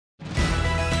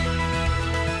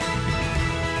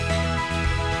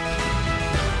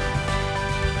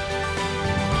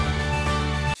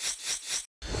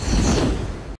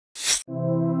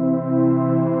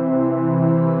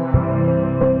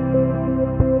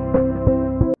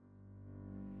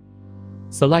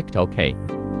Select OK.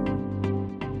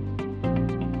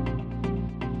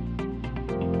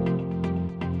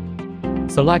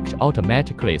 Select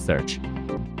Automatically Search.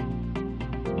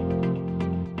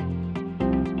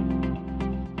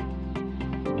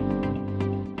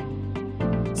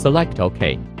 Select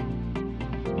OK.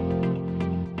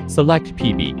 Select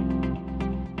PB.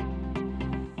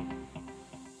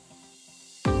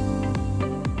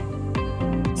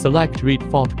 Select Read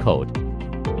Fault Code.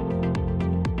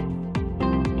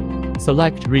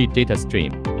 Select Read Data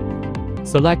Stream.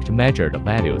 Select Measured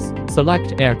Values.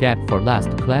 Select Air Gap for Last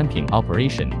Clamping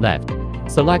Operation left.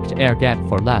 Select Air Gap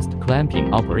for Last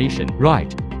Clamping Operation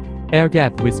right. Air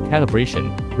Gap with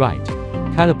Calibration right.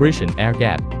 Calibration Air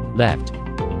Gap left.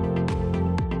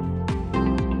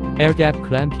 Air Gap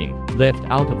Clamping left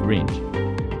out of range.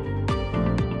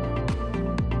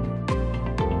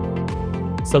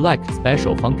 Select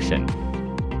Special Function.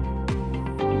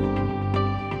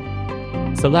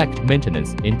 Select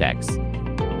Maintenance Index.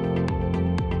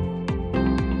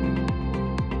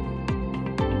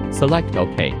 Select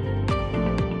OK.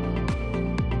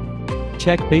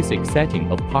 Check Basic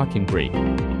Setting of Parking Brake.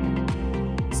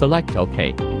 Select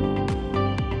OK.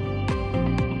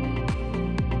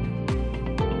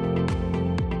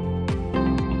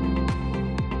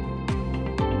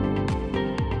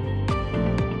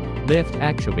 Lift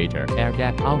actuator air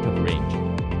gap out of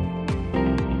range.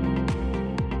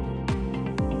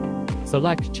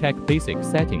 Select Check Basic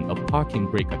Setting of Parking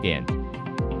Brake again.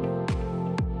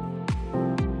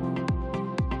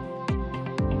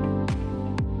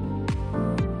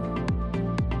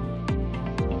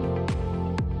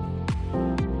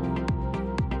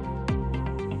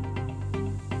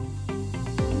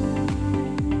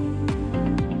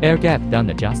 Air gap done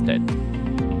adjusted.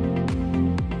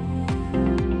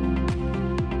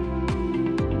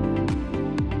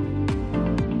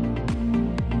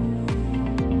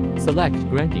 Select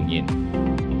Grinding In.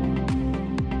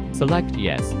 Select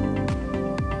Yes.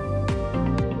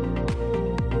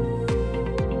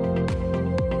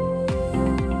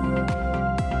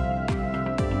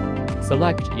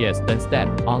 Select Yes, then step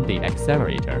on the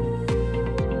accelerator.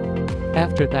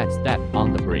 After that, step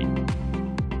on the brake.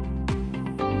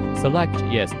 Select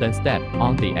Yes, then step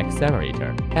on the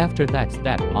accelerator. After that,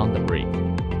 step on the brake.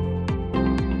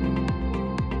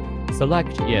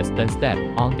 Select Yes, then step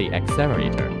on the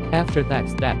accelerator. After that,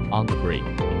 step on the brake.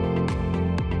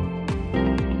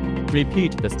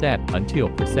 Repeat the step until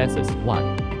processes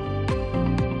 1.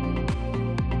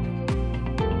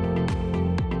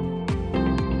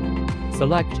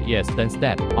 Select Yes, then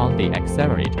step on the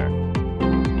accelerator.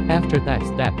 After that,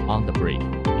 step on the brake.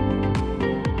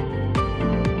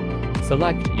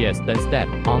 Select Yes, then step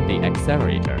on the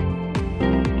accelerator.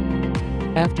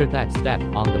 After that, step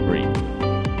on the brake.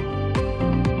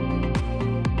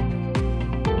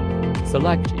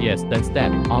 Select Yes, then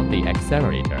step on the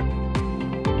accelerator.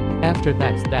 After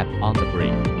that, step on the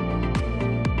brake.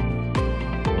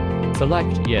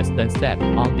 Select Yes, then step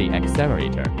on the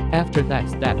accelerator. After that,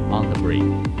 step on the brake.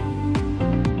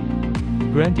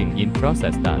 Grinding in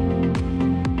process done.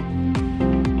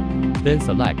 Then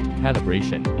select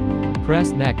Calibration.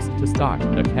 Press Next to start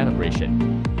the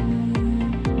calibration.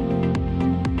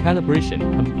 Calibration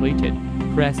completed.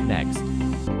 Press Next.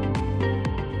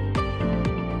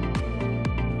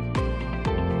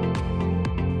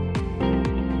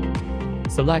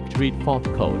 Select Read Fault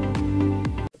Code.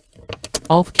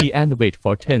 Off key and wait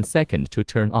for 10 seconds to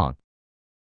turn on.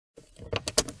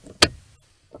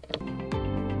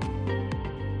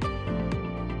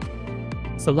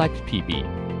 Select PB.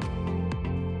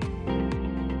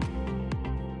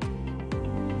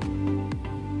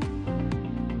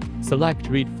 Select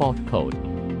Read Fault Code.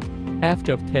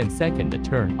 After 10 seconds,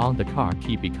 turn on the car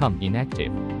key become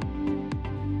inactive.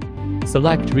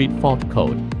 Select Read Fault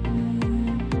Code.